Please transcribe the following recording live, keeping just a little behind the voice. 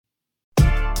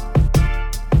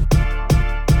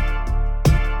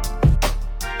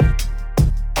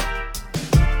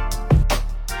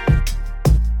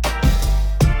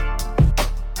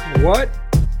What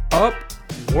up,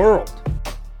 world?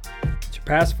 It's your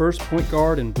past first point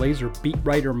guard and Blazer beat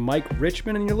writer Mike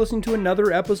Richman, and you're listening to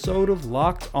another episode of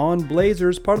Locked On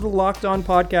Blazers, part of the Locked On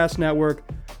Podcast Network,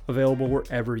 available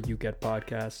wherever you get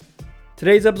podcasts.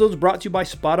 Today's episode is brought to you by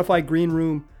Spotify Green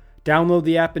Room. Download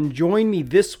the app and join me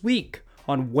this week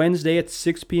on Wednesday at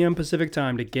 6 p.m. Pacific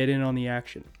time to get in on the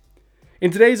action.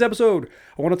 In today's episode,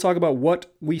 I want to talk about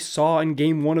what we saw in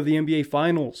Game 1 of the NBA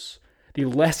Finals, the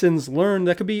lessons learned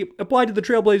that could be applied to the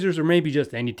Trailblazers or maybe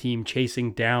just any team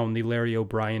chasing down the Larry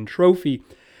O'Brien trophy.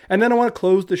 And then I want to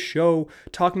close the show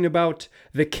talking about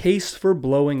the case for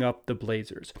blowing up the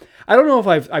Blazers. I don't know if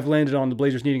I've landed on the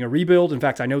Blazers needing a rebuild. In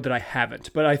fact, I know that I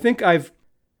haven't, but I think I've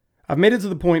made it to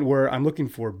the point where I'm looking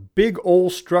for big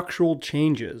old structural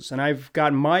changes, and I've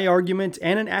got my argument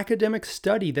and an academic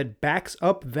study that backs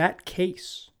up that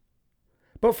case.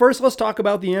 But first, let's talk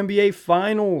about the NBA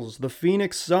Finals. The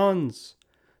Phoenix Suns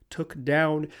took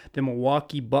down the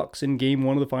Milwaukee Bucks in Game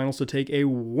 1 of the Finals to take a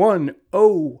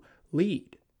 1-0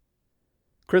 lead.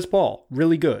 Chris Paul,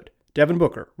 really good. Devin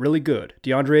Booker, really good.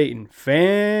 DeAndre Ayton,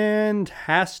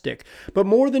 fantastic. But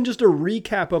more than just a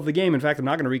recap of the game. In fact, I'm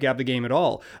not going to recap the game at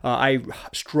all. I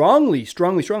strongly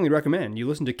recommend you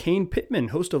listen to Kane Pittman,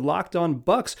 host of Locked On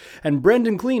Bucks, and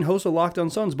Brendan Clean, host of Locked On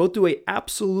Suns. Both do an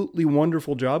absolutely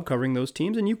wonderful job covering those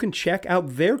teams, and you can check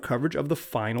out their coverage of the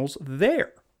finals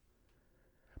there.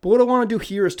 But what I want to do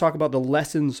here is talk about the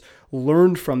lessons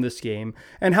learned from this game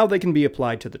and how they can be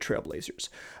applied to the Trailblazers.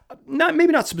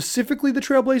 Maybe not specifically the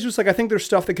Trailblazers. Like, I think there's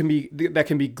stuff that can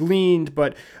be gleaned,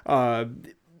 but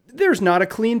there's not a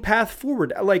clean path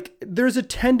forward. Like, there's a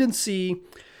tendency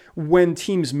when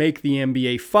teams make the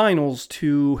NBA Finals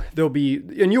there'll be,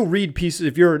 and you'll read pieces,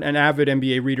 if you're an avid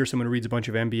NBA reader, someone who reads a bunch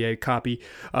of NBA copy,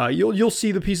 you'll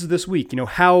see the pieces this week,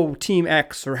 how Team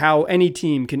X or how any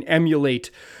team can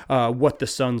emulate what the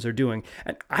Suns are doing.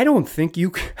 And I don't think you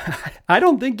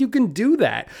can do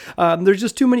that. There's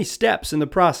just too many steps in the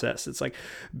process. It's like,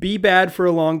 be bad for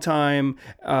a long time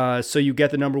so you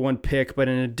get the number one pick, but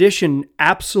in addition,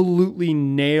 absolutely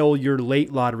nail your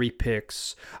late lottery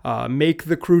picks, make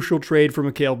the crucial trade for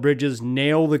Mikal Bridges,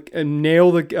 nail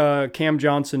the Cam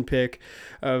Johnson pick,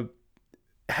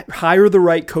 hire the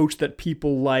right coach that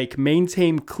people like,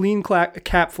 maintain clean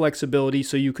cap flexibility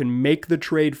so you can make the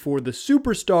trade for the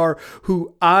superstar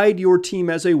who eyed your team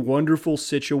as a wonderful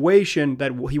situation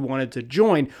that he wanted to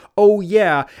join. Oh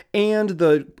yeah, and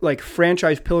the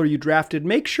franchise pillar you drafted,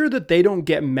 make sure that they don't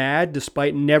get mad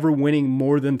despite never winning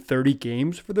more than 30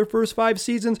 games for their first 5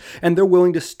 seasons, and they're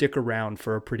willing to stick around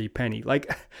for a pretty penny.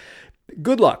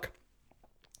 Good luck.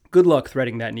 Good luck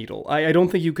threading that needle. I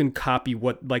don't think you can copy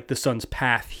what the Suns'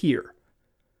 path here.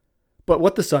 But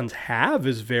what the Suns have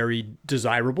is very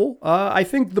desirable. I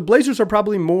think the Blazers are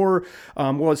probably more,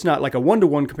 it's not like a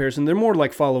one-to-one comparison. They're more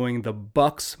like following the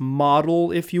Bucks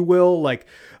model, if you will. Both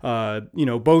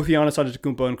Giannis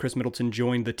Antetokounmpo and Chris Middleton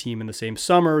joined the team in the same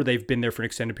summer. They've been there for an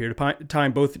extended period of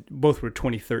time. Both were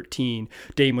 2013.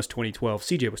 Dame was 2012.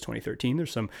 CJ was 2013.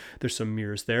 There's some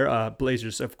mirrors there.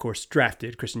 Blazers, of course,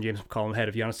 drafted Christian James McCollum ahead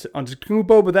of Giannis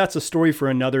Antetokounmpo, but that's a story for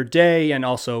another day. And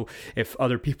also, if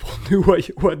other people knew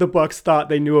what the Bucks thought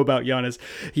they knew about Giannis,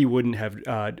 he wouldn't have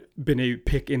been a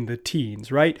pick in the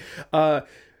teens, right?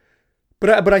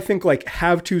 But I think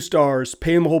have 2 stars,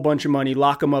 pay him a whole bunch of money,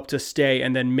 lock him up to stay,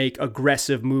 and then make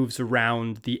aggressive moves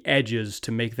around the edges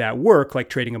to make that work, like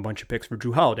trading a bunch of picks for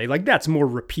Jrue Holiday. That's more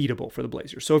repeatable for the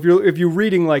Blazers. So if you're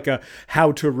reading a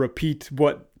how to repeat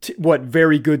what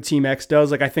very good Team X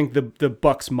does, I think the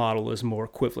Bucks model is more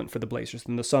equivalent for the Blazers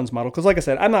than the Suns model. Because like I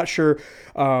said, I'm not sure.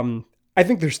 I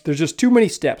think there's just too many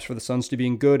steps for the Suns to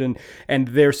being good, and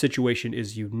their situation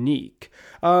is unique.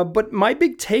 But my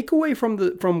big takeaway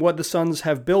from what the Suns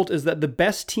have built is that the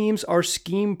best teams are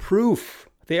scheme-proof.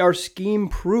 They are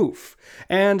scheme-proof.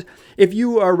 And if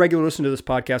you are a regular listener to this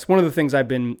podcast, one of the things I've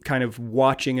been kind of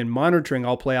watching and monitoring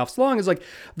all playoffs long is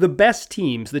the best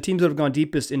teams, the teams that have gone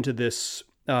deepest into this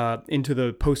into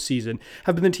the postseason,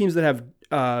 have been the teams that have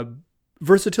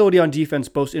versatility on defense,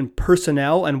 both in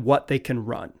personnel and what they can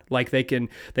run.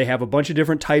 They have a bunch of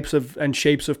different types of and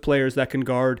shapes of players that can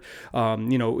guard,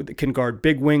 can guard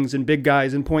big wings and big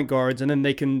guys and point guards, and then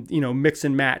they can, mix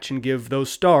and match and give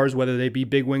those stars, whether they be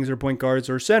big wings or point guards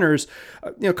or centers,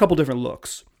 a couple different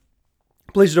looks.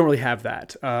 Blazers don't really have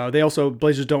that.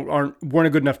 Blazers weren't a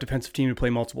good enough defensive team to play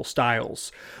multiple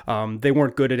styles. They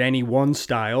weren't good at any one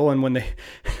style, and when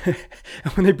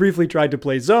they briefly tried to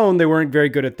play zone, they weren't very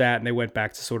good at that, and they went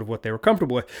back to sort of what they were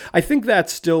comfortable with. I think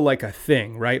that's still like a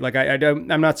thing, right? Like I'm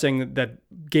not saying that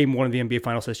Game 1 of the NBA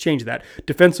Finals has changed that.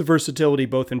 Defensive versatility,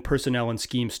 both in personnel and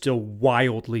scheme, still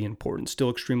wildly important, still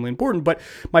extremely important. But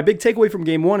my big takeaway from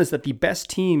Game 1 is that the best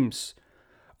teams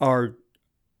are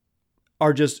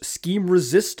just scheme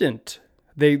resistant.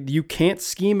 You can't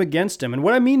scheme against them. And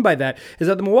what I mean by that is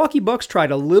that the Milwaukee Bucks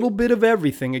tried a little bit of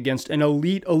everything against an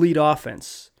elite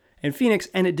offense in Phoenix,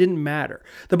 and it didn't matter.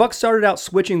 The Bucks started out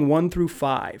switching 1 through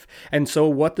 5. And so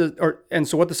what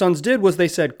the Suns did was they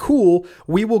said, "Cool,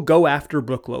 we will go after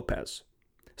Brook Lopez."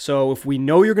 So if we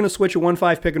know you're going to switch a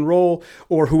 1-5 pick and roll,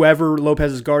 or whoever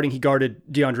Lopez is guarding, he guarded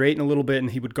DeAndre Ayton a little bit,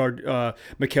 and he would guard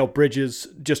Mikal Bridges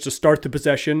just to start the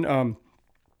possession.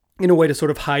 In a way to sort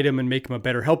of hide him and make him a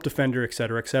better help defender, et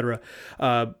cetera, et cetera.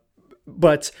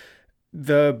 But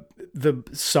the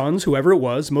Suns, whoever it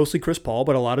was, mostly Chris Paul,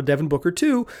 but a lot of Devin Booker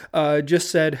too, just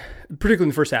said, particularly in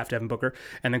the first half, Devin Booker,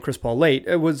 and then Chris Paul late,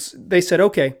 they said,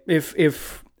 okay,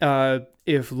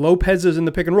 if Lopez is in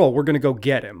the pick and roll, we're going to go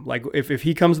get him. Like if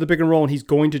he comes to the pick and roll and he's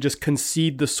going to just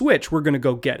concede the switch, we're going to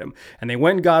go get him. And they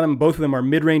went and got him. Both of them are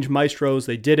mid-range maestros.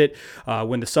 They did it.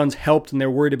 When the Suns helped and they're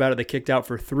worried about it, they kicked out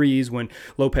for threes. When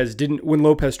Lopez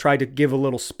tried to give a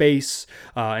little space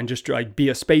and just be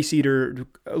a space eater,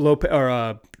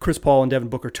 Chris Paul and Devin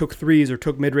Booker took threes or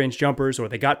took mid-range jumpers, or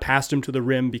they got past him to the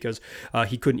rim because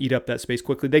he couldn't eat up that space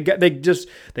quickly. They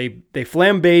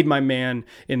flambéed my man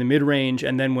in the mid-range,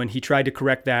 and then when he tried to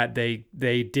correct that,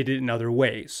 they did it in other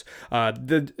ways.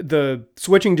 The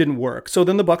switching didn't work, so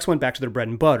then the Bucks went back to their bread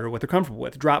and butter, what they're comfortable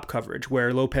with, drop coverage,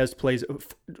 where Lopez plays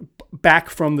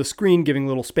back from the screen, giving a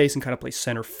little space, and kind of plays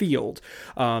center field,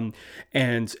 and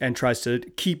tries to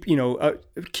keep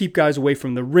guys away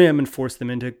from the rim and force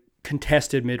them into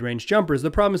contested mid-range jumpers.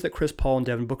 The problem is that Chris Paul and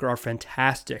Devin Booker are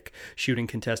fantastic shooting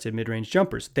contested mid-range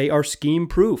jumpers. They are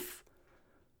scheme-proof.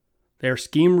 They are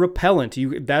scheme repellent.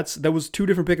 That was 2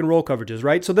 different pick and roll coverages,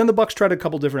 right? So then the Bucks tried a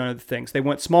couple different other things. They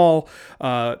went small,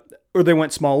 or they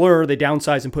went smaller. They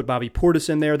downsized and put Bobby Portis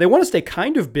in there. They want to stay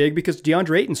kind of big because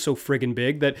DeAndre Ayton's so friggin'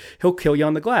 big that he'll kill you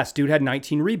on the glass. Dude had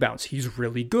 19 rebounds. He's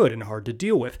really good and hard to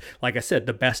deal with. Like I said,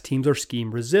 the best teams are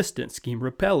scheme resistant, scheme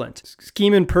repellent.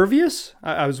 Scheme impervious?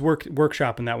 I was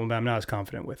workshopping that one, but I'm not as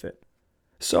confident with it.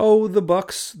 So the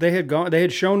Bucks, they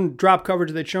had shown drop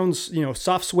coverage, they'd shown,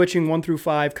 soft switching 1 through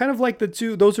 5, kind of like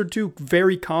those are 2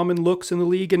 very common looks in the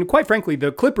league. And quite frankly,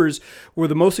 the Clippers were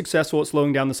the most successful at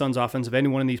slowing down the Suns offense of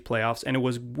anyone in these playoffs. And it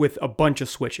was with a bunch of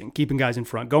switching, keeping guys in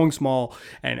front, going small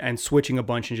and switching a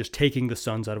bunch and just taking the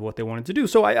Suns out of what they wanted to do.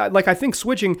 So I think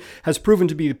switching has proven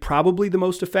to be probably the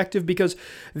most effective, because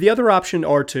the other option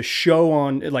are to show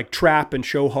on, like, trap and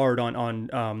show hard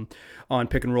on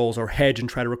pick and rolls or hedge and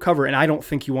try to recover. And I don't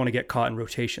think you want to get caught in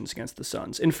rotations against the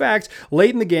Suns. In fact,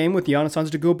 late in the game with Giannis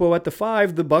Antetokounmpo at the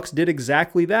 5, the Bucks did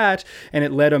exactly that, and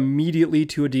it led immediately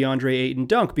to a DeAndre Ayton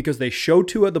dunk because they show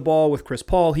 2 at the ball with Chris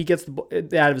Paul. He gets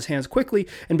it out of his hands quickly,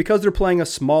 and because they're playing a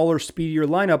smaller, speedier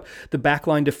lineup, the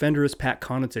backline defender is Pat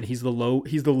Connaughton. He's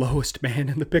the lowest man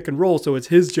in the pick and roll, so it's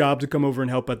his job to come over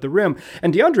and help at the rim.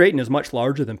 And DeAndre Ayton is much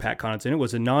larger than Pat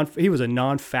Connaughton. He was a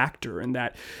non-factor in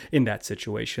that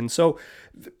situation. So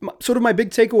sort of my big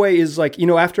takeaway is, like,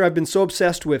 after I've been so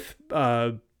obsessed with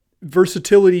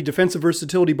versatility, defensive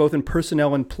versatility, both in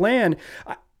personnel and plan,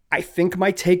 I think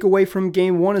my takeaway from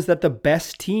Game 1 is that the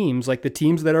best teams, like the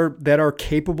teams that are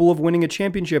capable of winning a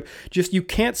championship, just, you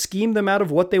can't scheme them out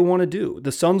of what they want to do.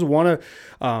 The Suns want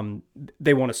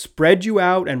to spread you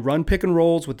out and run pick and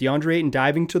rolls with DeAndre Ayton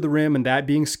diving to the rim and that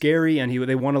being scary, and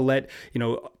they want to let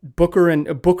Booker and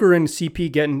CP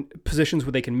get in positions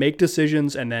where they can make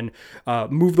decisions and then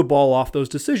move the ball off those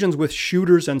decisions with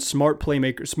shooters and smart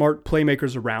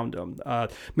playmakers around them.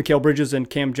 Mikal Bridges and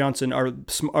Cam Johnson are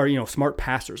smart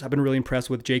passers. I've been really impressed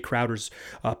with Jay Crowder's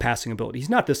passing ability.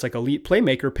 He's not this like elite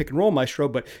playmaker, pick and roll maestro,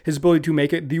 but his ability to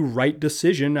make it the right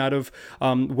decision out of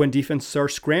when defenses are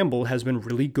scrambled has been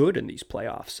really good in these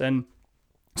playoffs. And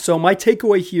so my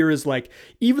takeaway here is, like,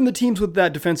 even the teams with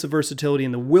that defensive versatility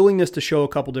and the willingness to show a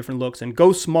couple different looks and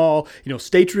go small,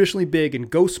 stay traditionally big and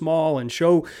go small and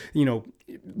show,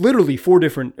 literally 4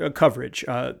 different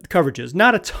coverages.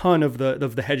 Not a ton of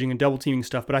the hedging and double teaming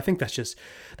stuff, but I think that's just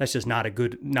not a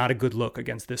good look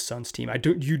against this Suns team.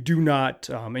 You do not.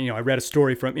 I read a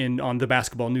story on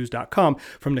thebasketballnews.com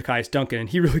from Nekias Duncan, and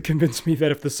he really convinced me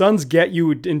that if the Suns get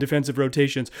you in defensive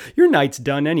rotations, your night's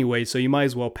done anyway. So you might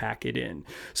as well pack it in.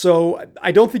 So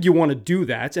I don't think you want to do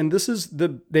that. And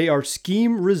they are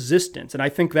scheme resistant, and I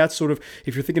think that's sort of,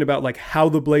 if you're thinking about like how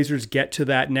the Blazers get to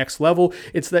that next level,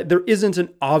 it's that there isn't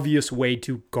an obvious way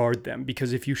to guard them,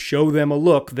 because if you show them a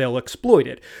look, they'll exploit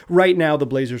it. Right now, the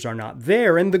Blazers are not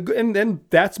there, and then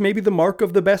that's maybe the mark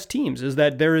of the best teams, is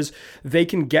that they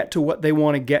can get to what they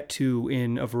want to get to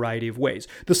in a variety of ways.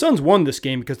 The Suns won this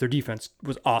game because their defense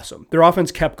was awesome. Their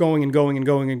offense kept going and going and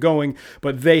going and going,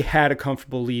 but they had a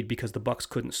comfortable lead because the Bucks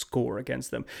couldn't score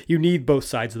against them. You need both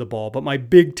sides of the ball, but my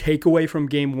big takeaway from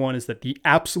game 1 is that the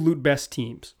absolute best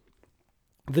teams,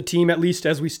 the team, at least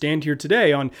as we stand here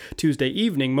today on Tuesday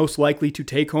evening, most likely to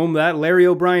take home that Larry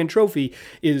O'Brien trophy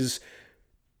is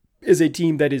a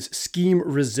team that is scheme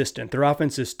resistant. Their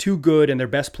offense is too good and their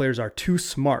best players are too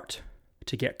smart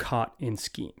to get caught in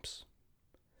schemes.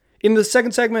 In the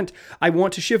second segment, I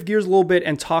want to shift gears a little bit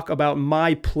and talk about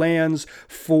my plans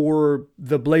for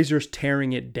the Blazers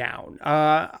tearing it down.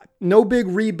 No big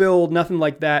rebuild, nothing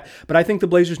like that, but I think the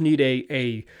Blazers need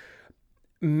a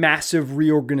massive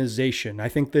reorganization. I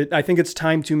think it's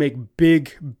time to make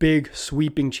big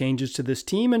sweeping changes to this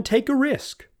team and take a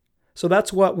risk. So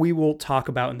that's what we will talk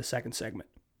about in the second segment.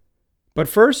 But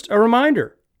first, a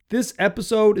reminder. This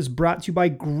episode is brought to you by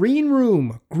Green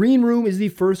Room. Green Room is the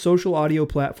first social audio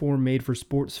platform made for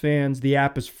sports fans. The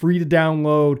app is free to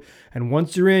download, and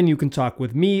once you're in, you can talk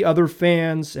with me, other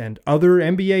fans, and other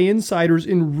NBA insiders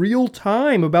in real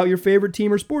time about your favorite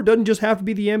team or sport. It doesn't just have to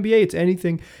be the NBA. It's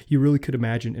anything you really could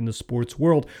imagine in the sports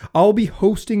world. I'll be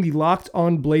hosting the Locked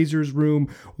On Blazers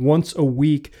Room once a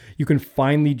week. You can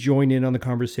finally join in on the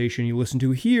conversation you listen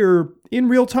to here in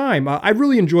real time. I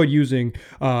really enjoyed using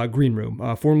Green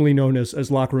Room, formerly known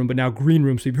as Locker Room, but now Green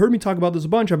Room. So you've heard me talk about this a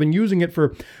bunch. I've been using it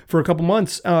for a couple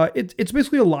months. It's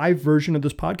basically a live version of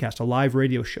this podcast, a live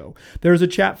radio show. There's a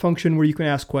chat function where you can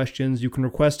ask questions. You can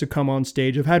request to come on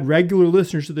stage. I've had regular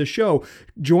listeners to this show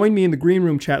join me in the Green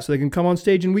Room chat so they can come on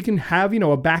stage and we can have,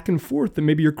 a back and forth that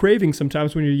maybe you're craving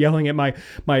sometimes when you're yelling at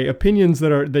my opinions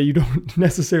that you don't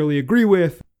necessarily agree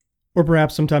with. Or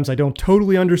perhaps sometimes I don't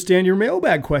totally understand your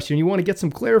mailbag question. You want to get some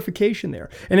clarification there.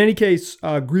 In any case,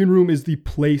 Green Room is the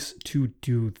place to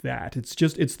do that.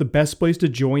 It's the best place to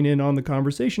join in on the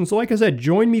conversation. So like I said,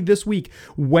 join me this week,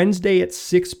 Wednesday at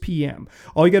 6 p.m.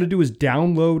 All you got to do is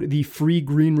download the free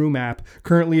Green Room app,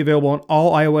 currently available on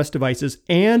all iOS devices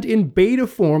and in beta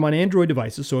form on Android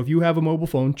devices. So if you have a mobile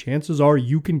phone, chances are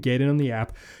you can get in on the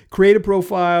app. Create a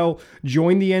profile,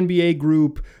 join the NBA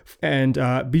group, and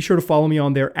be sure to follow me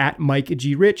on there at Mike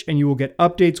G. Rich, and you will get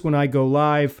updates when I go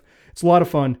live. It's a lot of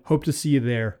fun. Hope to see you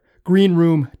there. Green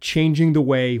Room, changing the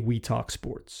way we talk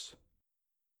sports.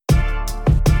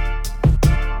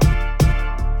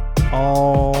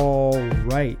 All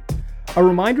right. A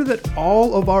reminder that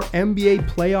all of our NBA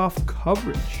playoff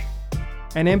coverage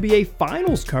and NBA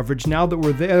Finals coverage, now that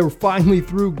we're finally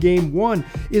through Game 1,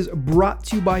 is brought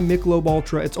to you by Michelob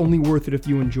Ultra. It's only worth it if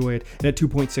you enjoy it. And at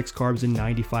 2.6 carbs and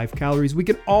 95 calories, we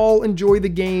can all enjoy the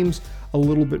games a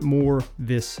little bit more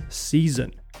this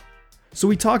season. So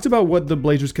we talked about what the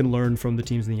Blazers can learn from the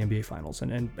teams in the NBA Finals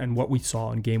and what we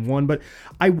saw in Game 1, but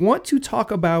I want to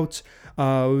talk about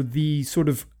the sort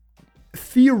of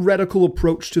theoretical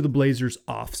approach to the Blazers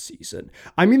offseason.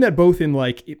 I mean that both in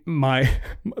my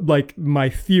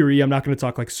theory. I'm not going to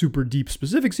talk super deep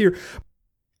specifics here,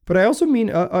 but I also mean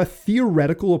a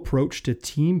theoretical approach to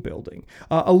team building.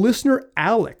 A listener,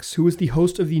 Alex, who is the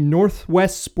host of the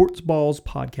Northwest Sports Balls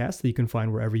podcast that you can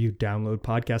find wherever you download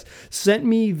podcasts, sent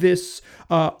me this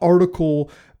article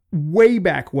way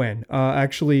back when,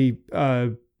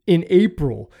 in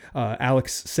April.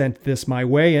 Alex sent this my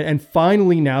way, and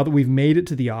finally, now that we've made it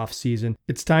to the off season,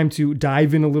 it's time to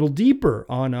dive in a little deeper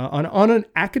on an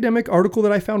academic article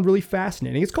that I found really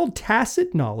fascinating. It's called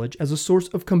 "Tacit Knowledge as a Source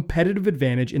of Competitive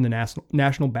Advantage in the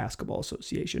National Basketball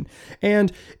Association,"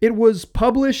 and it was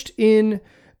published in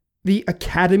the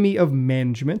Academy of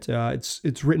Management.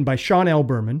 It's written by Sean L.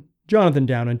 Berman, Jonathan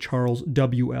Down, and Charles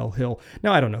W.L. Hill.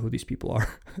 Now, I don't know who these people are.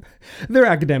 They're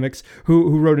academics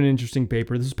who wrote an interesting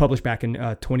paper. This was published back in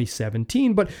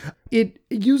 2017, but it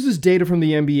uses data from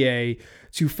the NBA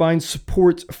to find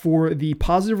support for the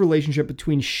positive relationship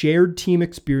between shared team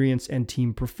experience and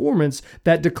team performance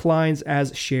that declines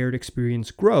as shared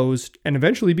experience grows and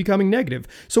eventually becoming negative.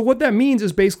 So what that means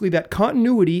is basically that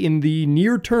continuity in the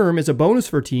near term is a bonus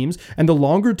for teams, and the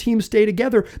longer teams stay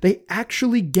together, they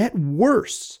actually get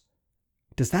worse.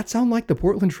 Does that sound like the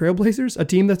Portland Trailblazers, a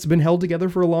team that's been held together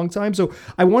for a long time? So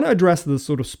I want to address the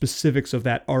sort of specifics of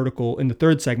that article in the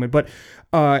third segment. But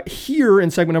here in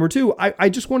segment number 2, I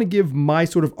just want to give my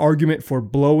sort of argument for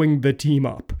blowing the team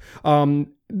up.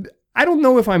 I don't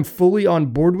know if I'm fully on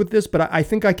board with this, but I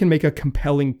think I can make a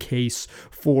compelling case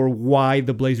for why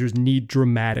the Blazers need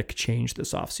dramatic change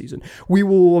this offseason.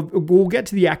 We'll get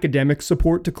to the academic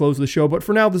support to close the show, but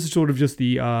for now, this is sort of just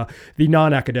the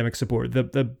non-academic support,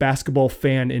 the basketball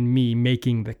fan in me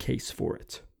making the case for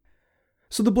it.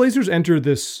 So the Blazers enter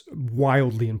this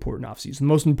wildly important offseason, the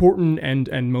most important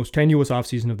and most tenuous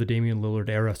offseason of the Damian Lillard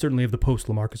era, certainly of the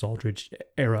post-LaMarcus Aldridge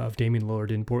era of Damian Lillard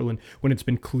in Portland, when it's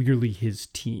been clearly his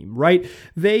team, right?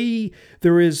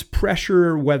 There is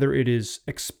pressure, whether it is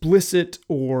explicit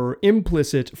or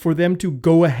implicit, for them to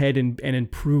go ahead and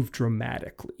improve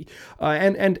dramatically.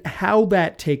 And how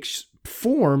that takes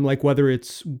form, like whether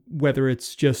it's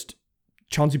just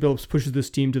Chauncey Billups pushes this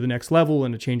team to the next level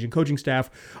and a change in coaching staff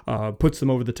puts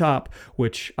them over the top,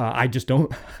 which I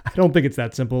don't think it's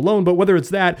that simple alone. But whether it's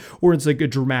that or it's like a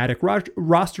dramatic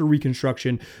roster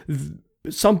reconstruction,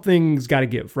 something's got to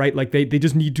give, right? Like they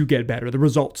just need to get better. The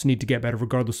results need to get better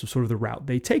regardless of sort of the route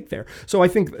they take there. So I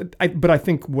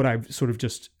think what I've sort of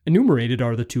just enumerated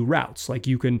are the two routes. Like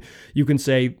you can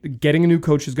say getting a new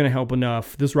coach is going to help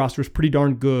enough. This roster is pretty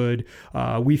darn good.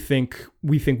 We think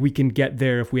we can get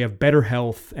there if we have better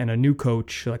health and a new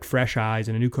coach, like fresh eyes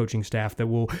and a new coaching staff that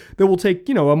will take,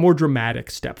 a more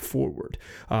dramatic step forward,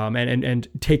 and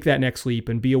take that next leap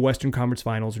and be a Western Conference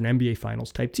Finals or an NBA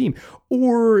Finals type team.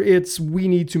 Or it's we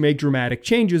need to make dramatic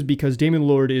changes because Damian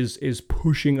Lillard is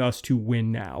pushing us to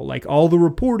win now. Like all the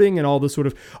reporting and all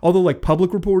the like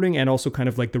public reporting and also kind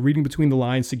of like the reading between the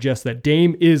lines suggests that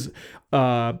Dame is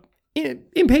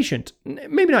impatient,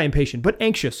 maybe not impatient, but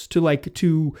anxious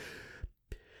to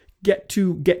get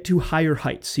to higher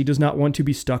heights. He does not want to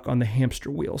be stuck on the hamster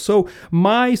wheel. So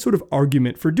my sort of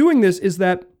argument for doing this is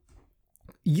that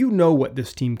you know what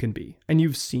this team can be, and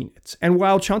you've seen it. And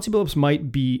while Chauncey Billups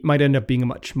might end up being a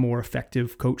much more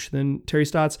effective coach than Terry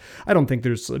Stotts, I don't think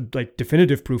there's like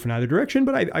definitive proof in either direction.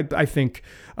 But I think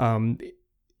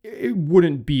it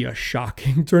wouldn't be a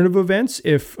shocking turn of events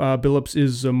if Billups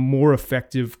is a more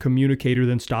effective communicator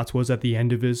than Stotts was at the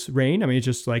end of his reign. I mean, it's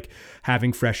just like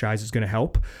having fresh eyes is going to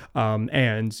help.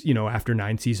 And after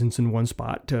 9 seasons in one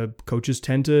spot, coaches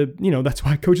tend to, that's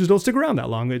why coaches don't stick around that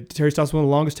long. Terry Stotts is one of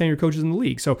the longest tenured coaches in the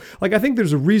league. So like, I think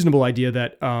there's a reasonable idea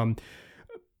that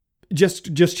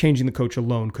just changing the coach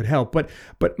alone could help. But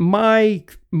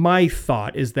my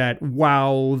thought is that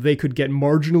while they could get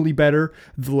marginally better,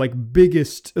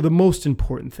 the most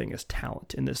important thing is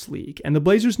talent in this league. And the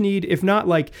Blazers need, if not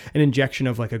like an injection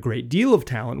of like a great deal of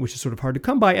talent, which is sort of hard to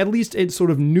come by, at least it's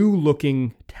sort of new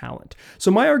looking talent.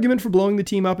 So my argument for blowing the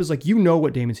team up is like,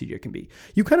 what Dame and CJ can be.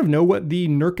 You kind of know what the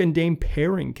Nurk and Dame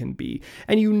pairing can be.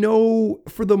 And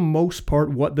for the most part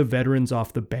what the veterans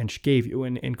off the bench gave you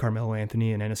in Carmelo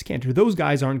Anthony and Enes Kanter. Those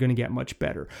guys aren't going to get much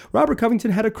better. Robert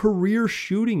Covington had a career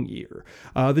shooting year.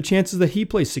 The chances that he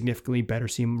plays significantly better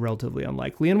seem relatively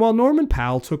unlikely. And while Norman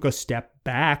Powell took a step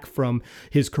back from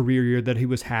his career year that he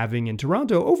was having in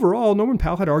Toronto, overall, Norman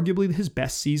Powell had arguably his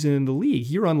best season in the league.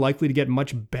 You're unlikely to get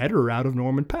much better out of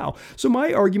Norman Powell. So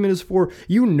my argument is for,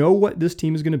 what this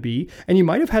team is going to be, and you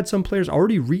might have had some players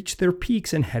already reach their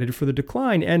peaks and headed for the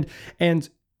decline. And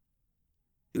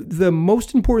the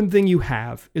most important thing you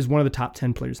have is one of the top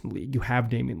 10 players in the league. You have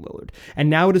Damian Lillard. And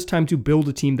now it is time to build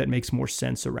a team that makes more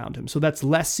sense around him. So that's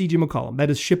less CJ McCollum. That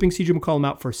is shipping CJ McCollum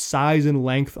out for size and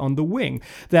length on the wing.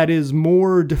 That is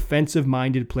more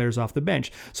defensive-minded players off the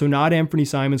bench. So not Anthony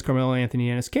Simons, Carmelo Anthony,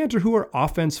 and Enes Kanter, who are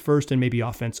offense first and maybe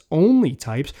offense only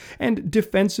types, and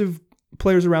defensive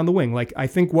players around the wing. Like, I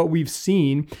think what we've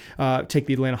seen, take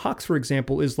the Atlanta Hawks, for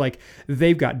example, is like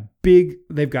they've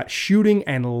got shooting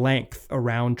and length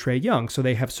around Trae Young. So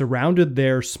they have surrounded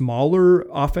their smaller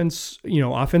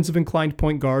offensive inclined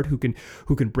point guard who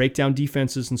can break down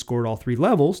defenses and score at all 3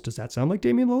 levels. Does that sound like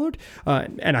Damian Lillard?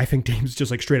 And I think Dame's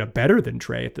just like straight up better than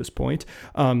Trae at this point.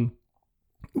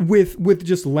 With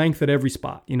just length at every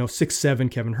spot,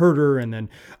 6'7" Kevin Huerter, and then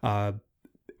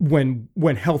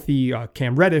when healthy,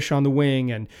 Cam Reddish on the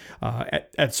wing, and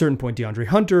at certain point DeAndre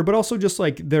Hunter, but also just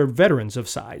like they're veterans of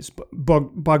size.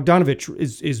 Bogdanovich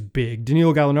is big.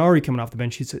 Danilo Gallinari coming off the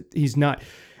bench, he's not.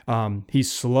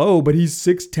 He's slow, but he's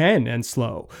 6'10" and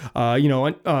slow.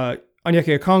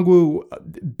 Onyeka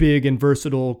Okongwu, big and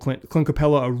versatile. Clint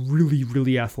Capella, a really,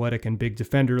 really athletic and big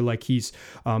defender. Like he's,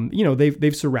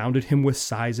 they've surrounded him with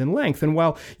size and length. And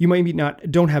while you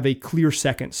don't have a clear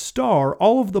second star,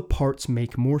 all of the parts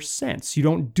make more sense. You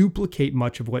don't duplicate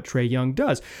much of what Trae Young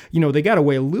does. They got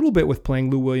away a little bit with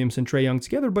playing Lou Williams and Trae Young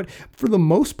together, but for the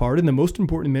most part, in the most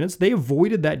important minutes, they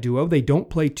avoided that duo. They don't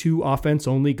play two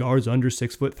offense-only guards under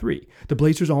 6'3". The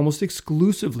Blazers almost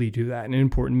exclusively do that in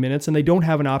important minutes, and they don't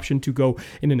have an option to go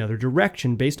in another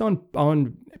direction based on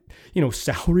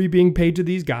salary being paid to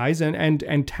these guys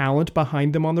and talent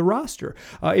behind them on the roster.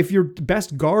 If your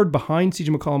best guard behind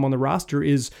CJ McCollum on the roster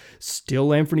is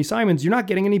still Anthony Simons, you're not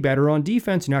getting any better on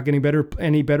defense. You're not getting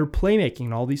any better playmaking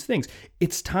and all these things.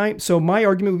 It's time. So my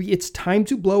argument would be it's time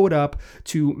to blow it up,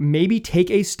 to maybe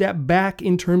take a step back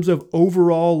in terms of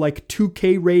overall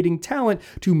 2K rating talent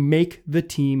to make the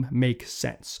team make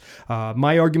sense.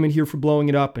 My argument here for blowing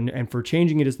it up and for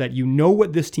changing it is that you know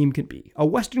what this team can be. A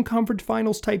Western Conference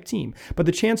Finals type team. But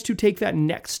the chance to take that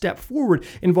next step forward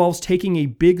involves taking a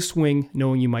big swing,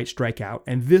 knowing you might strike out.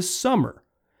 And this summer,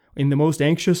 in the most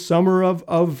anxious summer of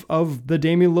the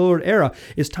Damian Lillard era,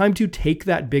 is time to take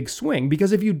that big swing.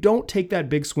 Because if you don't take that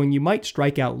big swing, you might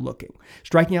strike out looking.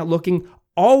 Striking out looking,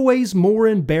 always more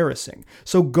embarrassing.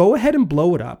 So go ahead and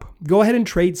blow it up. Go ahead and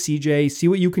trade CJ, see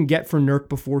what you can get for Nurk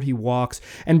before he walks,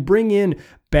 and bring in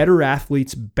better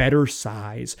athletes, better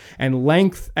size, and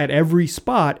length at every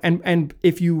spot. And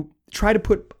if you try to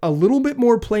put a little bit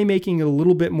more playmaking and a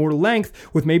little bit more length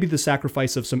with maybe the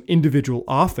sacrifice of some individual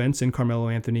offense in Carmelo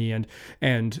Anthony and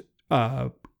CJ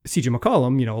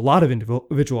McCollum, a lot of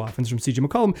individual offense from CJ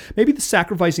McCollum, maybe the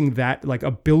sacrificing that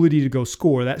ability to go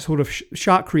score, that sort of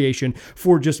shot creation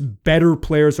for just better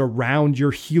players around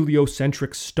your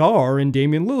heliocentric star in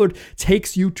Damian Lillard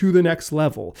takes you to the next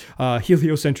level.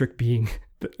 Heliocentric being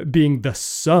the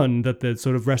sun that the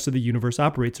sort of rest of the universe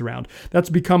operates around.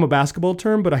 That's become a basketball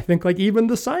term, but I think even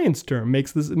the science term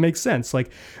makes sense.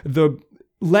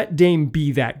 Let Dame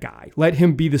be that guy. Let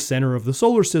him be the center of the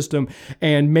solar system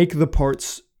and make the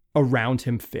parts around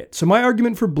him fit. So my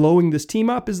argument for blowing this team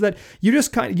up is that you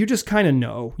just kind of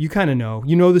know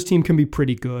this team can be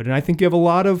pretty good. And I think you have a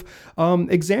lot of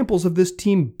examples of this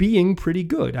team being pretty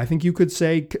good. I think you could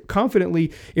say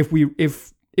confidently, if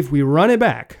we run it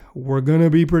back, we're going to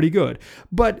be pretty good.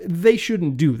 But they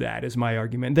shouldn't do that, is my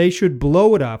argument. They should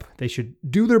blow it up. They should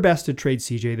do their best to trade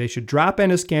CJ. They should drop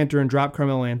Enes Kanter and drop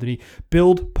Carmelo Anthony,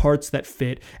 build parts that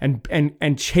fit,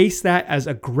 and chase that as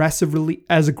aggressively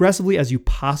as you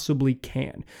possibly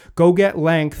can. Go get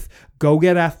length, go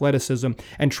get athleticism,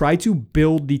 and try to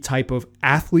build the type of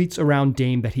athletes around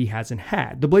Dame that he hasn't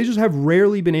had. The Blazers have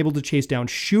rarely been able to chase down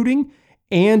shooting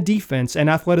and defense and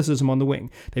athleticism on the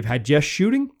wing. They've had just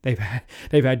shooting, they've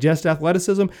had just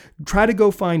athleticism. Try to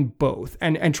go find both,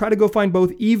 and try to go find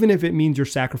both even if it means you're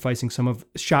sacrificing some of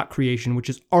shot creation, which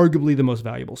is arguably the most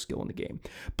valuable skill in the game.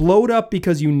 Blow it up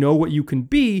because you know what you can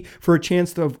be for a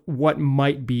chance of what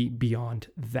might be beyond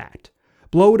that.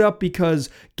 Blow it up because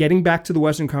getting back to the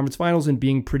Western Conference Finals and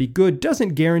being pretty good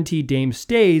doesn't guarantee Dame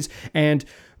stays, and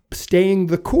staying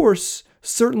the course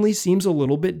certainly seems a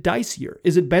little bit dicier.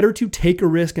 Is it better to take a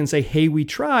risk and say, hey, we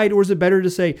tried, or is it better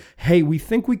to say, hey, we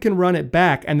think we can run it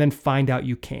back, and then find out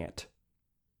you can't?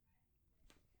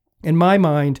 In my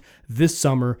mind, this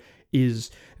summer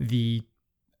is the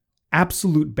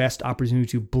absolute best opportunity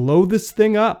to blow this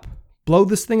thing up. Blow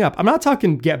this thing up. I'm not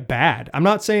talking get bad. I'm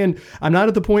not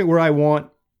at the point where I want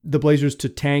the Blazers to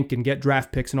tank and get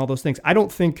draft picks and all those things. I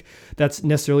don't think that's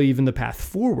necessarily even the path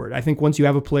forward. I think once you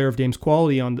have a player of Dame's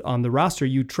quality on the roster,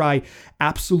 you try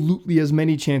absolutely as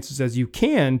many chances as you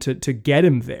can to get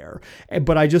him there.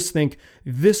 But I just think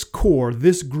this core,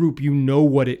 this group, you know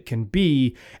what it can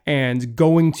be, and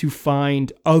going to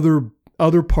find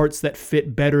other parts that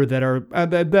fit better that are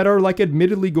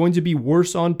admittedly going to be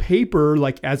worse on paper,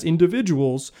 as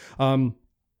individuals.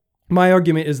 My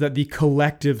argument is that the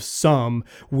collective sum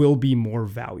will be more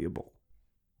valuable.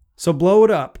 So blow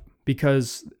it up,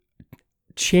 because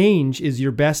change is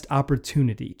your best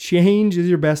opportunity. Change is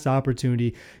your best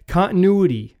opportunity.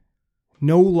 Continuity,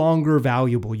 no longer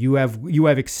valuable. You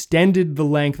have extended the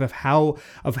length of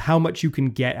how much you can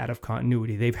get out of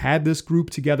continuity. They've had this group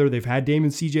together. They've had Dame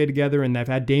and CJ together, and they've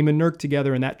had Dame and Nurk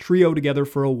together, and that trio together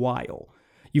for a while.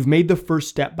 You've made the first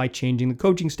step by changing the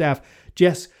coaching staff.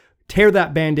 Just tear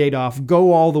that Band-Aid off,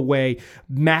 go all the way,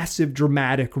 massive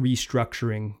dramatic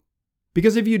restructuring,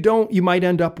 Because if you don't, you might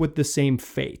end up with the same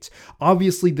fate.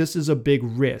 Obviously, this is a big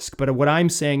risk, but what I'm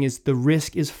saying is the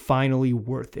risk is finally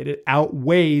worth it. It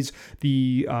outweighs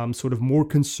the sort of more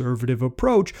conservative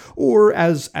approach, or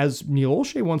as Neil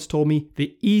Olshey once told me,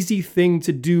 the easy thing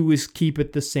to do is keep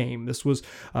it the same. This was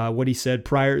what he said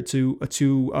prior to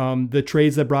the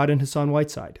trades that brought in Hassan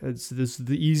Whiteside.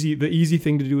 The easy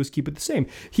thing to do is keep it the same.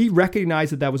 He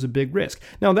recognized that was a big risk.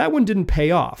 Now, that one didn't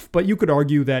pay off, but you could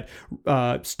argue that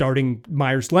starting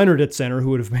Myers Leonard at center, who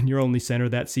would have been your only center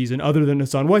that season, other than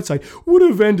Hassan Whiteside, would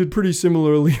have ended pretty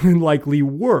similarly and likely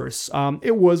worse.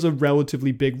 It was a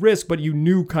relatively big risk, but you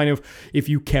knew kind of if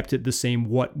you kept it the same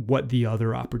what the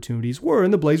other opportunities were.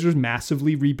 And the Blazers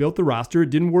massively rebuilt the roster. It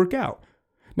didn't work out.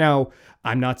 Now,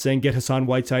 I'm not saying get Hassan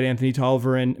Whiteside, Anthony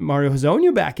Tolliver, and Mario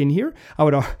Hezonja back in here. I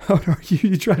would argue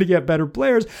you try to get better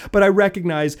players, but I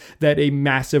recognize that a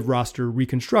massive roster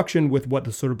reconstruction with what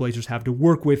the sort of Blazers have to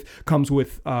work with comes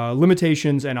with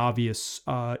limitations and obvious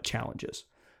challenges.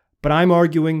 But I'm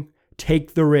arguing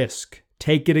take the risk.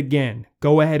 Take it again.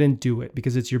 Go ahead and do it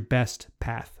because it's your best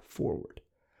path forward.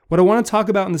 What I want to talk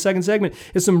about in the second segment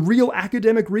is some real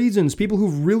academic reasons, people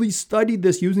who've really studied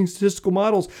this using statistical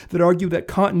models that argue that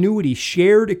continuity,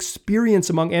 shared experience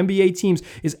among NBA teams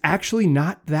is actually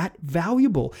not that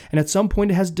valuable. And at some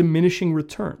point it has diminishing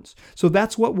returns. So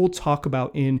that's what we'll talk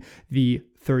about in the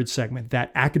third segment,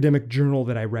 that academic journal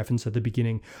that I referenced at the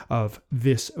beginning of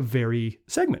this very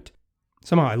segment.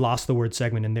 Somehow I lost the word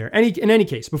segment in there. In any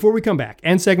case, before we come back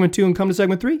and segment 2 and come to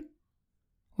segment 3,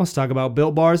 let's talk about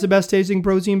Built Bar as the best tasting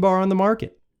protein bar on the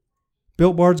market.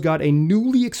 Built Bar's got a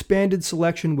newly expanded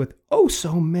selection with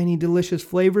so many delicious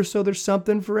flavors, so there's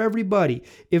something for everybody.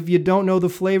 If you don't know the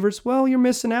flavors, well, you're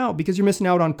missing out because you're missing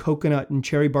out on coconut and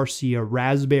cherry barcia,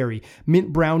 raspberry,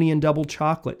 mint brownie and double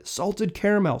chocolate, salted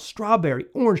caramel, strawberry,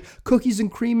 orange, cookies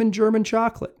and cream, and German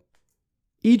chocolate.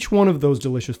 Each one of those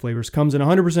delicious flavors comes in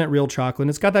 100% real chocolate, and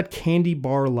it's got that candy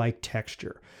bar-like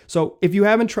texture. So if you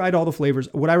haven't tried all the flavors,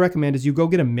 what I recommend is you go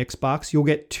get a mix box. You'll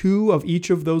get 2 of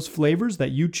each of those flavors that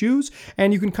you choose,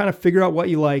 and you can kind of figure out what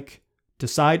you like,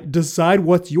 decide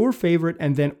what's your favorite,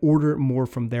 and then order more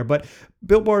from there. But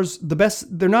Built Bar's the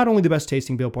best. They're not only the best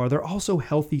tasting Built Bar, they're also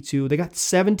healthy too. They got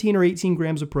 17 or 18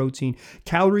 grams of protein,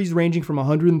 calories ranging from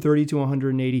 130 to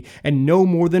 180, and no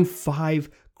more than 5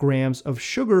 grams of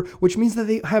sugar, which means that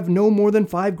they have no more than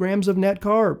 5 grams of net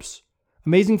carbs.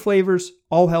 Amazing flavors,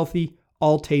 all healthy,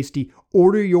 all tasty.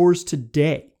 Order yours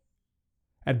today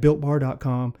at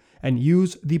BuiltBar.com and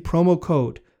use the promo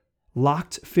code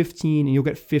LOCKED15 and you'll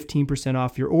get 15%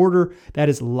 off your order. That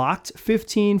is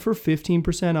LOCKED15 for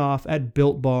 15% off at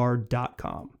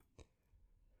BuiltBar.com.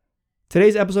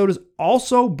 Today's episode is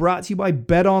also brought to you by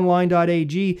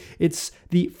BetOnline.ag. It's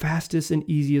the fastest and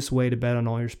easiest way to bet on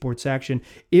all your sports action.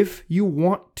 If you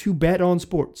want to bet on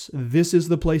sports, this is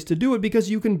the place to do it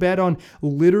because you can bet on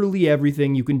literally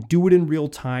everything. You can do it in real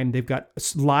time. They've got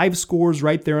live scores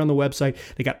right there on the website.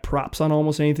 They got props on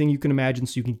almost anything you can imagine,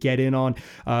 so you can get in on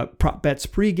prop bets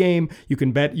pregame. You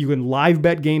can live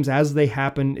bet games as they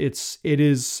happen. It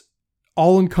is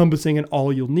all encompassing and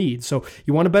all you'll need. So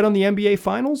you want to bet on the NBA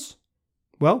Finals?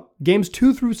 Well, games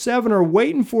 2 through 7 are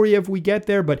waiting for you if we get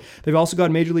there, but they've also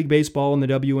got Major League Baseball and the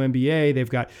WNBA. They've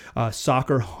got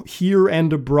soccer here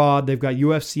and abroad. They've got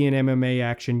UFC and MMA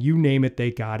action. You name it, they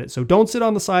got it. So don't sit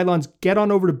on the sidelines. Get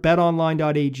on over to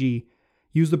betonline.ag.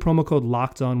 Use the promo code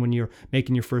LOCKEDON when you're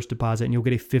making your first deposit, and you'll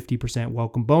get a 50%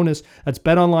 welcome bonus. That's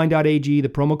betonline.ag. The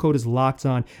promo code is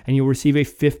LOCKEDON, and you'll receive a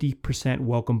 50%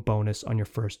 welcome bonus on your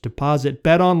first deposit.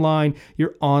 BetOnline,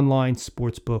 your online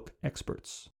sportsbook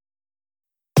experts.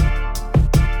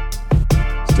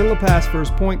 Still a pass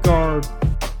first point guard,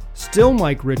 still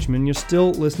Mike Richman. You're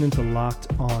still listening to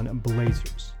Locked On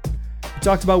Blazers. We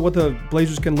talked about what the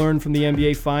Blazers can learn from the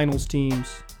NBA Finals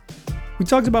teams. We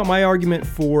talked about my argument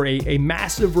for a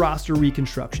massive roster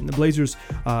reconstruction. The Blazers,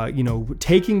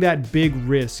 taking that big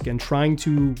risk and trying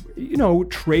to,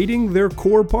 trading their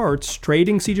core parts,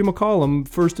 trading CJ McCollum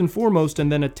first and foremost,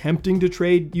 and then attempting to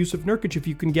trade Jusuf Nurkic if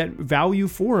you can get value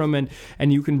for him, and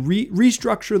you can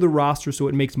restructure the roster so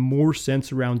it makes more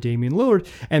sense around Damian Lillard.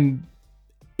 And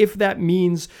if that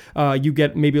means you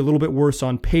get maybe a little bit worse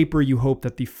on paper, you hope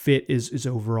that the fit is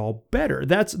overall better.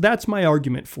 That's my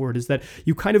argument for it, is that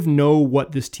you kind of know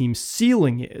what this team's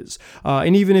ceiling is.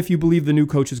 And even if you believe the new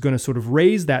coach is going to sort of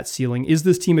raise that ceiling, is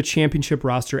this team a championship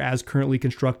roster as currently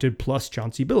constructed plus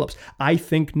Chauncey Billups? I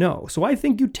think no. So I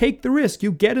think you take the risk.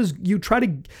 You try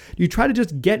to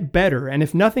just get better. And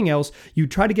if nothing else, you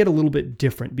try to get a little bit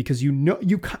different because you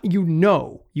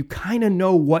kind of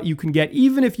know what you can get,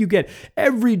 even if you get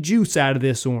every juice out of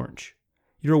this orange.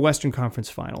 You're a Western Conference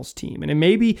Finals team. And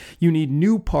maybe you need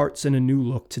new parts and a new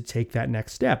look to take that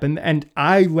next step. And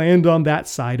I land on that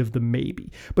side of the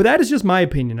maybe. But that is just my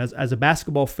opinion as a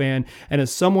basketball fan and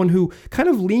as someone who kind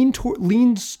of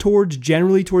leans towards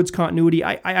generally towards continuity.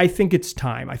 I think it's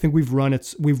time. I think we've run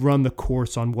the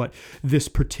course on what this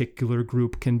particular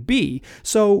group can be.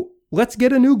 So let's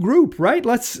get a new group, right?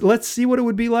 Let's see what it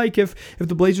would be like if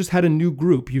the Blazers had a new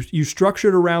group. You structure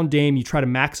it around Dame, you try to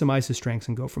maximize his strengths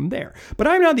and go from there. But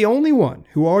I'm not the only one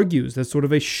who argues that sort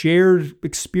of a shared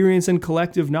experience and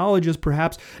collective knowledge is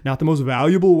perhaps not the most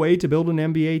valuable way to build an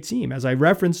NBA team. As I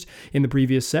referenced in the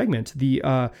previous segment,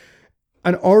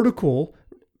 an article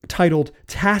titled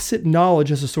 "Tacit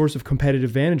Knowledge as a Source of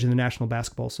Competitive Advantage in the National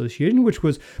Basketball Association," which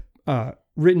was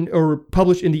written or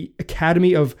published in the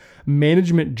Academy of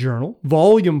Management Journal,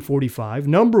 Volume 45,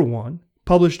 Number 1,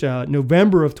 published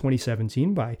November of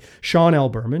 2017 by Sean L.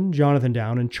 Berman, Jonathan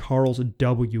Down, and Charles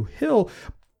W. Hill.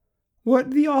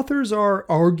 What the authors are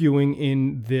arguing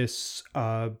in this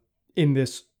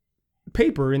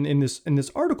paper, in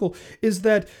this article, is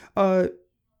that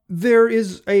there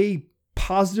is a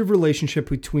positive relationship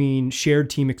between shared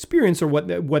team experience, or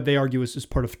what they argue is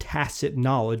part of tacit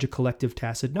knowledge, a collective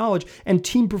tacit knowledge, and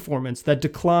team performance that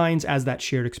declines as that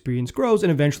shared experience grows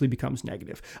and eventually becomes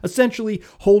negative. Essentially,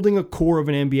 holding a core of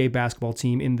an NBA basketball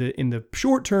team in the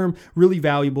short term, really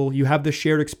valuable. You have the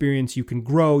shared experience, you can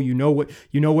grow, you know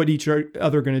what each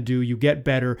other are going to do, you get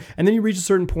better, and then you reach a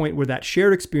certain point where that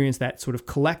shared experience, that sort of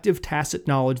collective tacit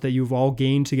knowledge that you've all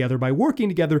gained together by working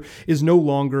together, is no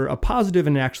longer a positive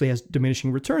and actually has diminishing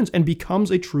returns and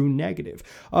becomes a true negative.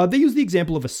 They use the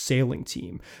example of a sailing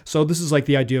team. So this is like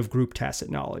the idea of group tacit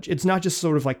knowledge. It's not just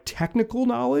sort of like technical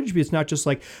knowledge. It's not just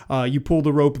like you pull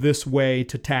the rope this way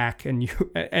to tack and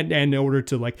in order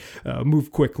to like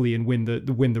move quickly and win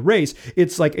the race.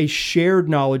 It's like a shared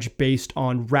knowledge based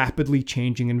on rapidly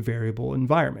changing and variable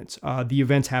environments. The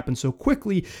events happen so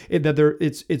quickly that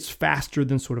it's faster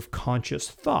than sort of conscious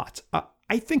thought.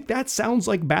 I think that sounds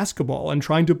like basketball and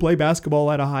trying to play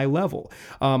basketball at a high level.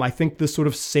 I think this sort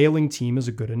of sailing team is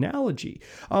a good analogy.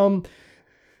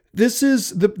 This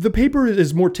is the paper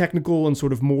is more technical and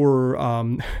sort of more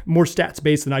stats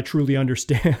based than I truly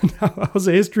understand. I was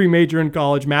a history major in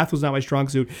college. Math was not my strong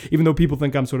suit, even though people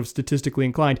think I'm sort of statistically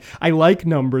inclined. I like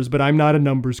numbers, but I'm not a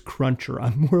numbers cruncher.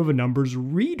 I'm more of a numbers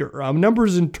reader. I'm a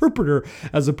numbers interpreter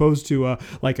as opposed to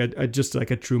just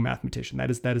like a true mathematician.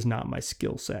 That is not my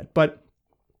skill set. But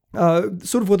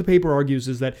sort of what the paper argues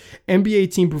is that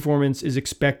NBA team performance is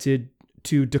expected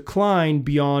to decline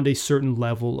beyond a certain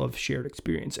level of shared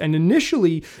experience. And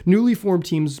initially, newly formed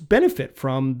teams benefit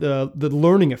from the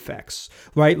learning effects,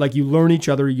 right? Like you learn each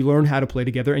other, you learn how to play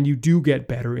together, and you do get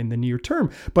better in the near term.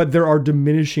 But there are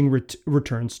diminishing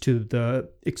returns to the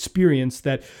experience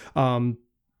that are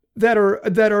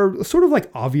sort of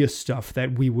like obvious stuff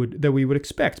that we would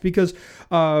expect, because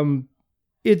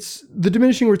it's the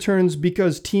diminishing returns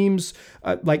because teams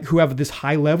who have this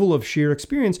high level of sheer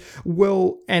experience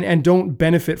will and don't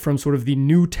benefit from sort of the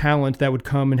new talent that would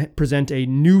come and present a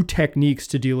new techniques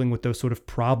to dealing with those sort of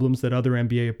problems that other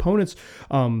NBA opponents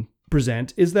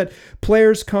present, is that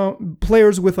players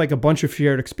with like a bunch of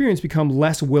shared experience become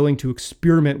less willing to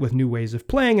experiment with new ways of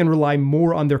playing and rely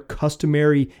more on their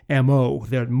customary MO,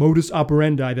 their modus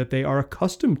operandi that they are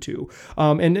accustomed to.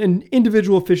 And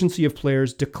individual efficiency of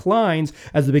players declines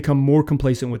as they become more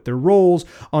complacent with their roles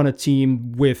on a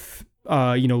team with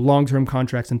long-term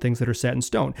contracts and things that are set in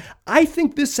stone. I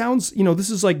think this sounds, this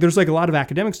is like, there's like a lot of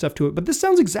academic stuff to it, but this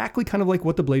sounds exactly kind of like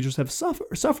what the Blazers have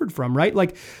suffered from, right?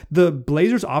 Like the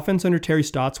Blazers offense under Terry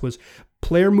Stotts was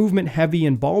player movement heavy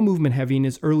and ball movement heavy in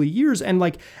his early years. And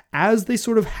like, as they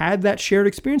sort of had that shared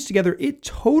experience together, it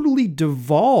totally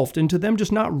devolved into them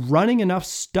just not running enough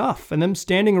stuff and them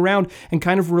standing around and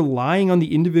kind of relying on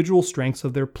the individual strengths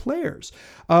of their players.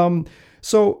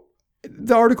 So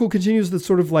the article continues that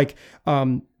sort of like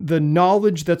the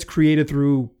knowledge that's created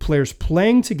through players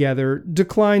playing together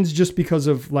declines just because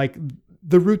of like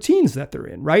the routines that they're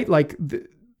in, right? Like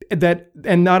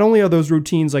and not only are those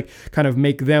routines like kind of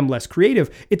make them less creative,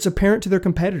 it's apparent to their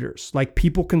competitors. Like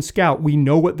people can scout. We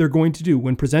know what they're going to do.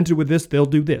 When presented with this, they'll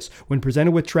do this. When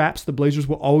presented with traps, the Blazers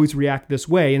will always react this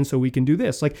way. And so we can do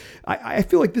this. Like, I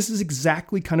feel like this is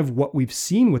exactly kind of what we've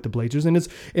seen with the Blazers. And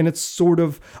it's sort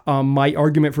of my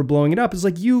argument for blowing it up is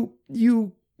like, you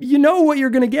know what you're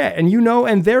going to get, and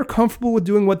and they're comfortable with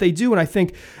doing what they do. And I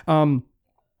think,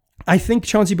 I think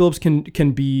Chauncey Billups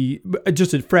can be,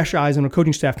 just a fresh eyes on a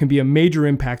coaching staff, can be a major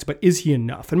impact, but is he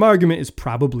enough? And my argument is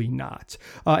probably not.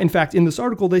 In fact, in this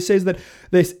article,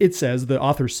 the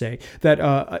authors say that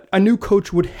a new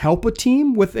coach would help a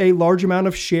team with a large amount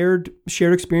of shared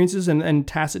experiences and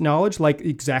tacit knowledge,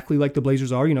 exactly like the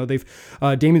Blazers are. They've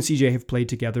Dame and CJ have played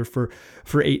together for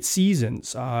 8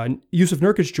 seasons. Jusuf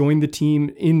Nurkic joined the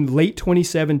team in late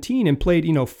 2017 and played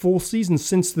full seasons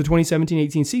since the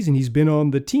 2017-18 season. He's been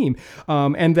on the team.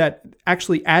 And that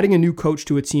actually adding a new coach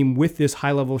to a team with this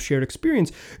high level of shared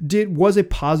experience was a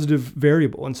positive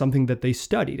variable and something that they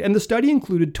studied. And the study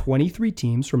included 23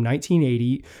 teams from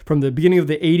the beginning of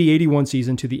the 80-81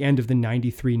 season to the end of the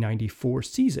 93-94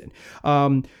 season.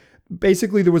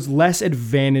 Basically, there was less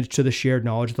advantage to the shared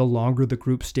knowledge the longer the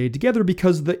group stayed together,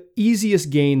 because the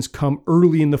easiest gains come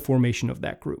early in the formation of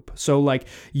that group. So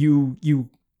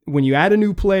when you add a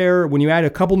new player, when you add a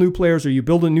couple new players, or you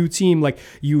build a new team,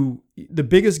 the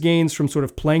biggest gains from sort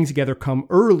of playing together come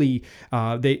early.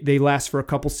 They last for a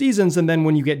couple seasons. And then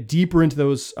when you get deeper into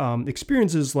those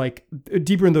experiences,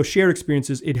 deeper in those shared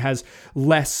experiences, it has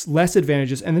less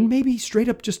advantages. And then maybe it's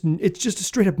just a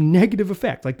straight up negative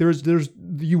effect.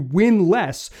 You win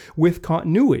less with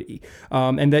continuity.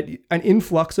 And that an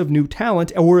influx of new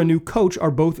talent or a new coach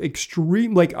are both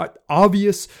extreme,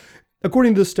 obvious,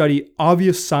 according to the study,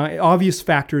 obvious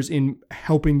factors in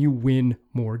helping you win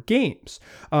more games.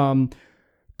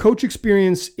 Coach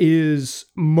experience is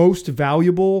most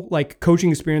valuable.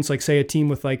 Coaching experience, say a team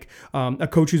with a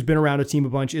coach who's been around a team a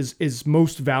bunch is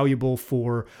most valuable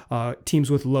for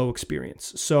teams with low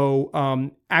experience. So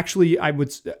actually, I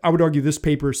would argue this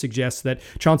paper suggests that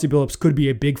Chauncey Billups could be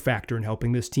a big factor in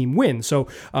helping this team win. So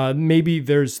maybe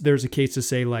there's a case to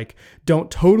say don't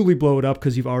totally blow it up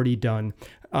because you've already done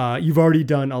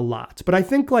a lot. But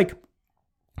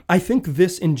I think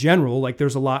this in general,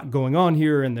 there's a lot going on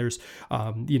here, and there's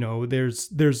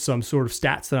some sort of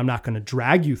stats that I'm not going to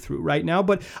drag you through right now,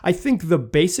 but I think the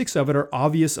basics of it are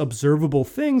obvious, observable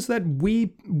things that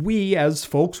we as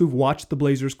folks who've watched the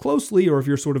Blazers closely, or if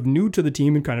you're sort of new to the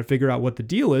team and kind of figure out what the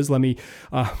deal is, let me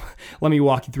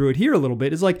walk you through it here a little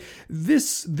bit. Is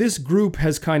this group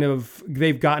has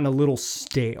they've gotten a little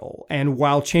stale, and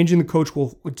while changing the coach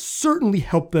would certainly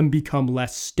help them become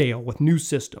less stale with new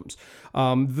systems,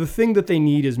 the thing that they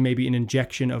need is maybe an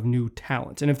injection of new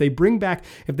talent. And if they run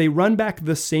back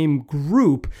the same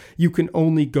group, you can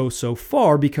only go so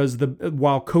far, because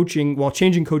while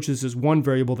changing coaches is one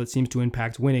variable that seems to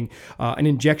impact winning, an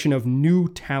injection of new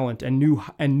talent and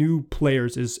new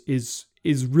players is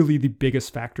really the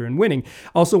biggest factor in winning.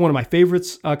 Also, one of my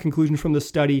favorites conclusions from the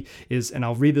study is, and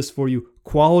I'll read this for you,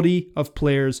 quality of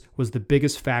players was the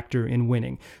biggest factor in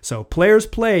winning. So players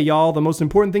play, y'all. The most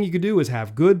important thing you could do is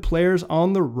have good players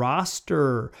on the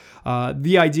roster.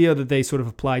 The idea that they sort of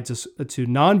applied to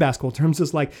non-basketball terms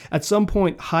is at some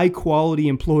point, high quality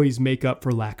employees make up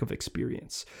for lack of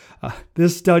experience.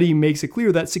 This study makes it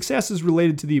clear that success is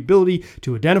related to the ability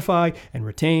to identify and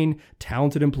retain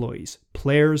talented employees.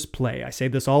 Players play. I say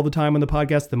this all the time on the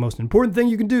podcast. The most important thing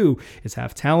you can do is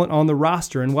have talent on the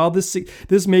roster. And while this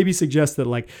maybe suggests that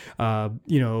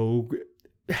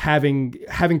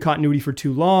having continuity for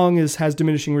too long has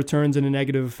diminishing returns and a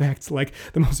negative effect,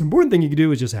 the most important thing you can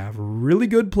do is just have really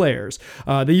good players.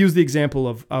 They use the example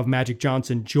of Magic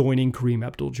Johnson joining Kareem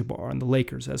Abdul-Jabbar on the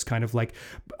Lakers as kind of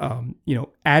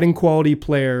adding quality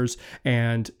players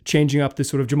and changing up this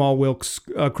sort of Jamal Wilkes,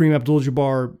 Kareem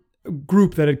Abdul-Jabbar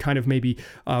group that had kind of maybe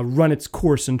run its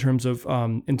course in terms of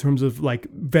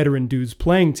veteran dudes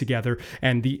playing together,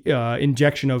 and the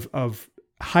injection of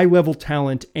high level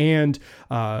talent and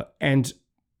someone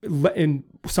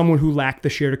who lacked the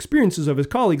shared experiences of his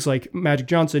colleagues, like Magic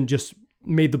Johnson, just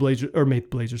made the Lakers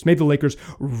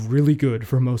really good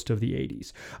for most of the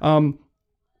 80s.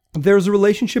 There's a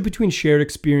relationship between shared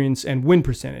experience and win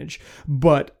percentage,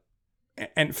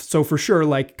 and so for sure,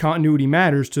 continuity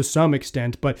matters to some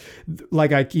extent, but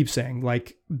I keep saying,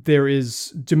 there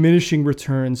is diminishing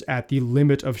returns at the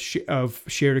limit of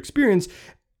shared experience,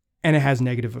 and it has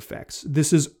negative effects.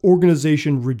 This is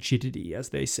organization rigidity, as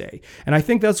they say. And I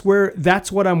think that's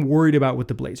what I'm worried about with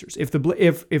the Blazers. If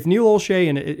Neil Olshey,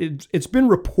 and it's been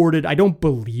reported, I don't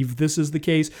believe this is the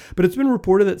case, but it's been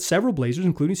reported that several Blazers,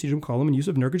 including CJ McCollum and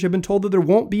Jusuf Nurkic, have been told that there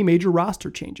won't be major roster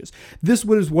changes. This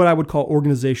is what I would call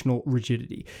organizational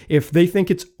rigidity. If they think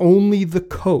it's only the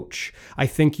coach, I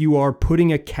think you are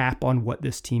putting a cap on what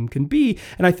this team can be.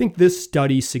 And I think this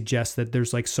study suggests that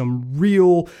there's some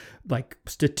real like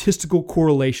statistical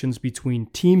correlations between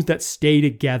teams that stay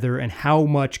together and how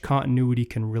much continuity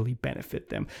can really benefit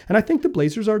them. And I think the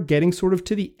Blazers are getting sort of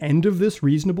to the end of this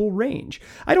reasonable range.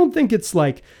 I don't think it's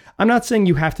like, I'm not saying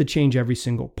you have to change every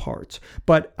single part,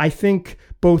 but I think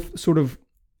both sort of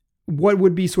what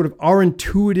would be sort of our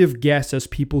intuitive guess as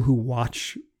people who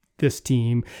watch this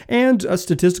team and a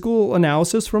statistical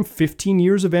analysis from 15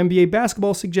 years of NBA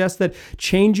basketball suggests that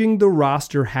changing the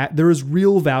roster, there is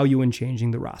real value in changing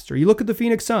the roster. You look at the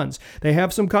Phoenix Suns, they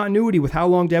have some continuity with how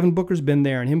long Devin Booker's been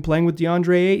there and him playing with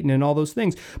DeAndre Ayton and all those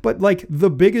things. But like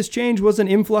the biggest change was an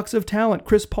influx of talent.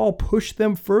 Chris Paul pushed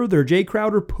them further. Jay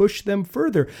Crowder pushed them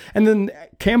further. And then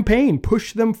Cam Payne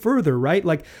pushed them further, right?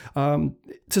 Like,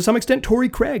 to some extent, Torrey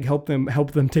Craig helped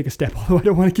them take a step, although I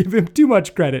don't want to give him too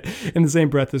much credit in the same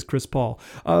breath as Chris Paul.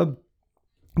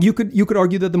 You could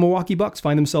argue that the Milwaukee Bucks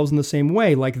find themselves in the same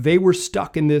way. Like they were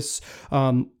stuck in this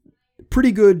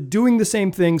pretty good, doing the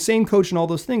same thing, same coach and all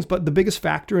those things. But the biggest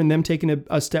factor in them taking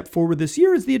a step forward this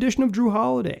year is the addition of Jrue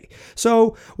Holiday.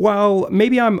 So while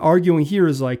maybe I'm arguing here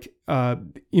is like,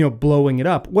 blowing it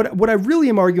up, what I really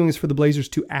am arguing is for the Blazers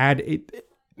to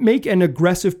make an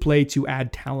aggressive play to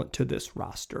add talent to this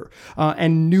roster,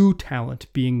 and new talent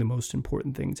being the most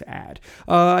important thing to add.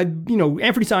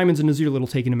 Anthony Simons and Nassir Little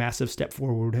taking a massive step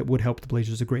forward would help the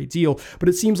Blazers a great deal. But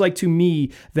it seems like to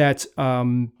me that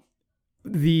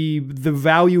the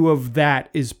value of that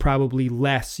is probably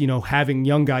less. Having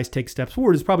young guys take steps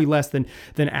forward is probably less than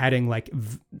adding like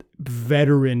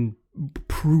veteran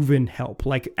proven help,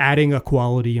 like adding a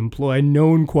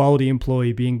known quality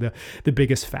employee being the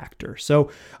biggest factor.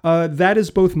 So that is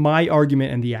both my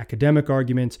argument and the academic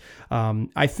argument.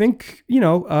 I think,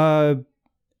 I'm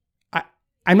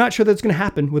not sure that's going to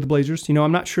happen with the Blazers.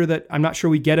 I'm not sure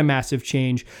we get a massive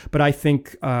change, but I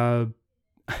think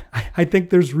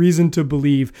there's reason to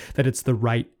believe that it's the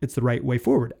right way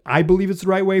forward. I believe it's the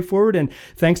right way forward. And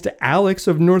thanks to Alex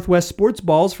of Northwest Sports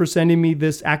Balls for sending me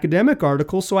this academic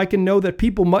article so I can know that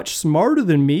people much smarter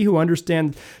than me who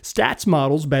understand stats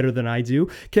models better than I do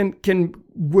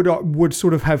would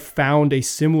sort of have found a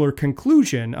similar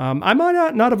conclusion. I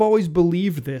might not have always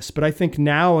believed this, but I think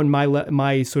now in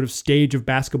my sort of stage of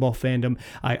basketball fandom,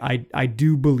 I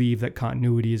do believe that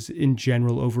continuity is in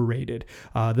general overrated.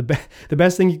 The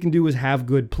best thing you can do is have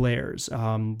good players.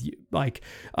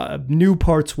 New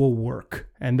parts will work,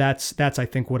 and that's I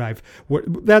think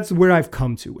that's where I've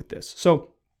come to with this.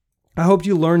 So I hope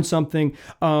you learned something.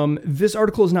 This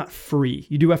article is not free.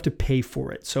 You do have to pay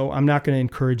for it. So I'm not going to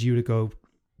encourage you to go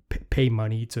pay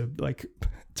money to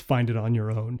find it on your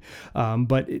own.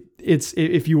 But it's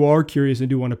if you are curious and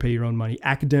do want to pay your own money,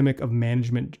 Academy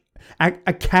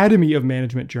of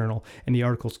Management Journal, and the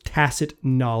article's Tacit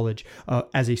Knowledge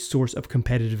as a Source of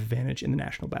Competitive Advantage in the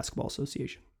National Basketball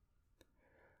Association.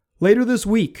 Later this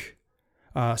week,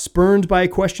 spurned by a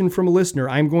question from a listener,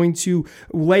 I'm going to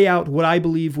lay out what I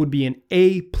believe would be an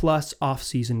A+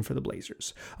 offseason for the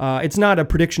Blazers. It's not a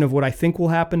prediction of what I think will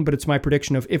happen, but it's my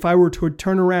prediction of if I were to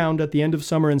turn around at the end of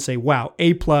summer and say, wow,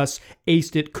 A+,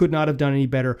 aced it, could not have done any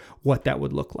better, what that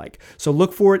would look like. So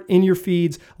look for it in your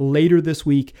feeds later this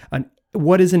week.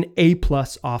 What is an A+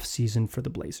 offseason for the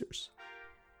Blazers?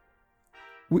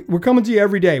 We're coming to you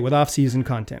every day with off-season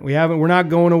content. We're not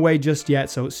going away just yet,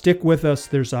 so stick with us.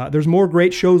 There's more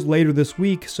great shows later this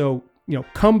week, so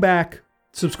come back,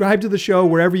 subscribe to the show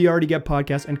wherever you already get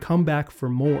podcasts, and come back for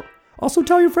more. Also,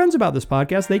 tell your friends about this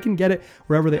podcast. They can get it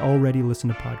wherever they already listen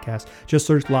to podcasts. Just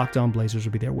search Locked On Blazers.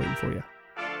 Will be there waiting for you.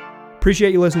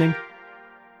 Appreciate you listening.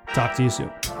 Talk to you soon.